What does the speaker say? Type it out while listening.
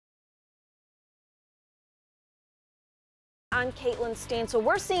I'm Kaitlin Stansell.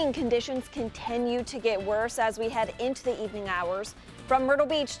 We're seeing conditions continue to get worse as we head into the evening hours. From Myrtle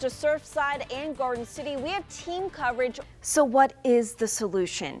Beach to Surfside and Garden City, we have team coverage. So what is the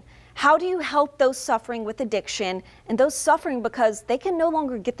solution? How do you help those suffering with addiction and those suffering because they can no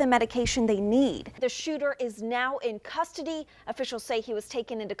longer get the medication they need? The shooter is now in custody. Officials say he was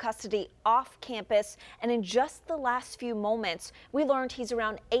taken into custody off campus, and in just the last few moments, we learned he's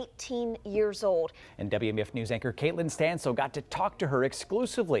around 18 years old. And WMBF News anchor Kaitlin Stansell got to talk to her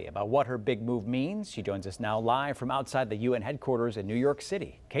exclusively about what her big move means. She joins us now live from outside the UN headquarters in New York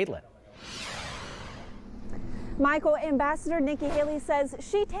City. Kaitlin. Michael, Ambassador Nikki Haley says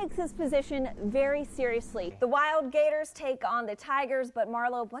she takes this position very seriously. The Wild Gators take on the Tigers, but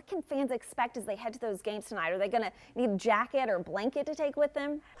Marlo, what can fans expect as they head to those games tonight? Are they going to need a jacket or blanket to take with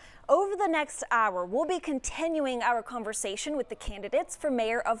them? Over the next hour, we'll be continuing our conversation with the candidates for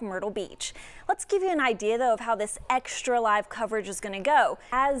mayor of Myrtle Beach. Let's give you an idea, though, of how this extra live coverage is going to go.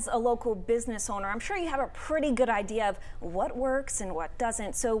 As a local business owner, I'm sure you have a pretty good idea of what works and what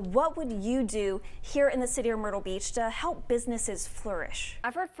doesn't. So what would you do here in the city of Myrtle Beach to help businesses flourish?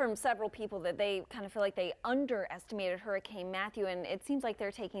 I've heard from several people that they kind of feel like they underestimated Hurricane Matthew, and it seems like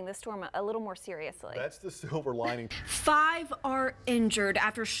they're taking this storm a little more seriously. That's the silver lining. 5 are injured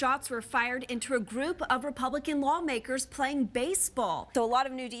after shots were fired into a group of Republican lawmakers playing baseball. So a lot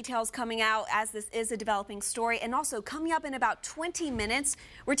of new details coming out as this is a developing story, and also coming up in about 20 minutes,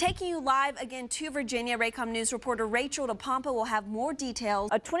 we're taking you live again to Virginia. Raycom News reporter Rachel DePompa will have more details.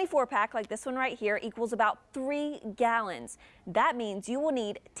 A 24-pack like this one right here equals about 3 gallons. That means you will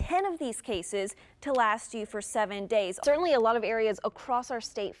need 10 of these cases to last you for 7 days. Certainly a lot of areas across our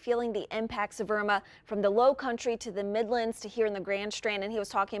state feeling the impacts of Irma, from the low country to the Midlands to here in the Grand Strand. And he was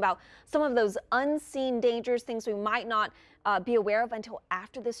talking about some of those unseen dangers, things we might not be aware of until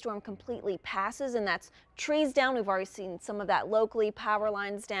after the storm completely passes, and that's trees down. We've already seen some of that locally, power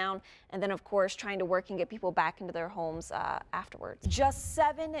lines down, and then of course trying to work and get people back into their homes afterwards. Just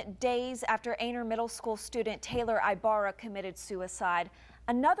 7 days after Aner Middle School student Taylor Ibarra committed suicide,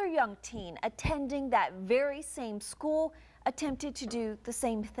 another young teen attending that very same school attempted to do the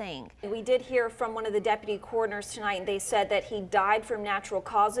same thing. We did hear from one of the deputy coroners tonight, and they said that he died from natural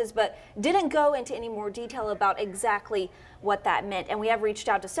causes, but didn't go into any more detail about exactly what that meant. And we have reached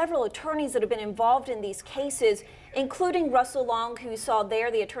out to several attorneys that have been involved in these cases, including Russell Long, who saw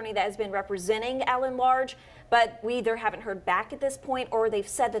there, the attorney that has been representing Alan Large, but we either haven't heard back at this point or they've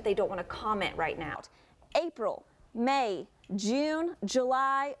said that they don't want to comment right now. April, May, June,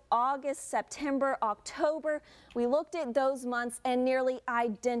 July, August, September, October. We looked at those months and nearly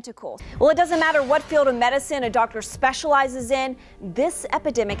identical. Well, it doesn't matter what field of medicine a doctor specializes in, this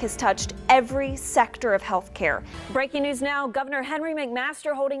epidemic has touched every sector of healthcare. Breaking news now, Governor Henry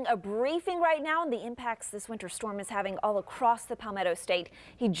McMaster holding a briefing right now on the impacts this winter storm is having all across the Palmetto State.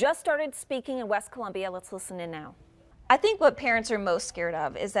 He just started speaking in West Columbia. Let's listen in now. I think what parents are most scared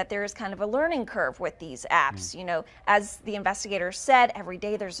of is that there is kind of a learning curve with these apps. You know, as the investigators said, every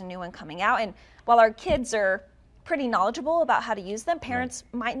day there's a new one coming out. And while our kids are pretty knowledgeable about how to use them, parents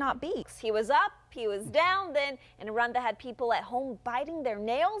might not be. He was up, he was down, then in a run that had people at home biting their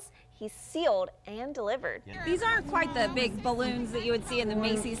nails, he sealed and delivered. These aren't quite the big balloons that you would see in the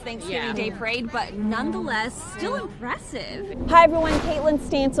Macy's Thanksgiving Day Parade, but nonetheless, still impressive. Hi everyone, Kaitlin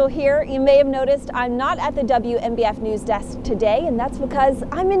Stansell here. You may have noticed I'm not at the WMBF News desk today, and that's because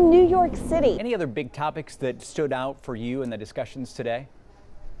I'm in New York City. Any other big topics that stood out for you in the discussions today?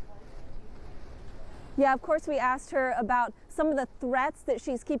 Yeah, of course, we asked her about some of the threats that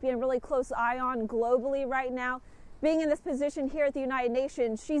she's keeping a really close eye on globally right now. Being in this position here at the United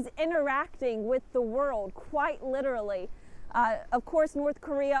Nations, she's interacting with the world, quite literally. Of course, North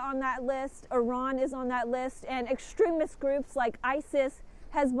Korea on that list, Iran is on that list, and extremist groups like ISIS,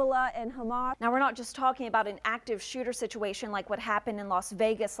 Hezbollah, and Hamas. Now, we're not just talking about an active shooter situation like what happened in Las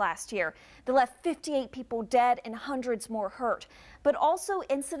Vegas last year that left 58 people dead and hundreds more hurt, but also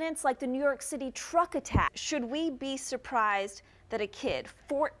incidents like the New York City truck attack. Should we be surprised that a kid,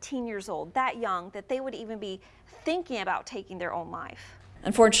 14 years old, that young, that they would even be thinking about taking their own life?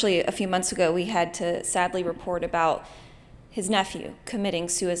 Unfortunately, a few months ago, we had to sadly report about his nephew committing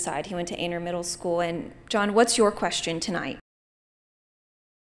suicide. He went to Aner Middle School. And John, what's your question tonight?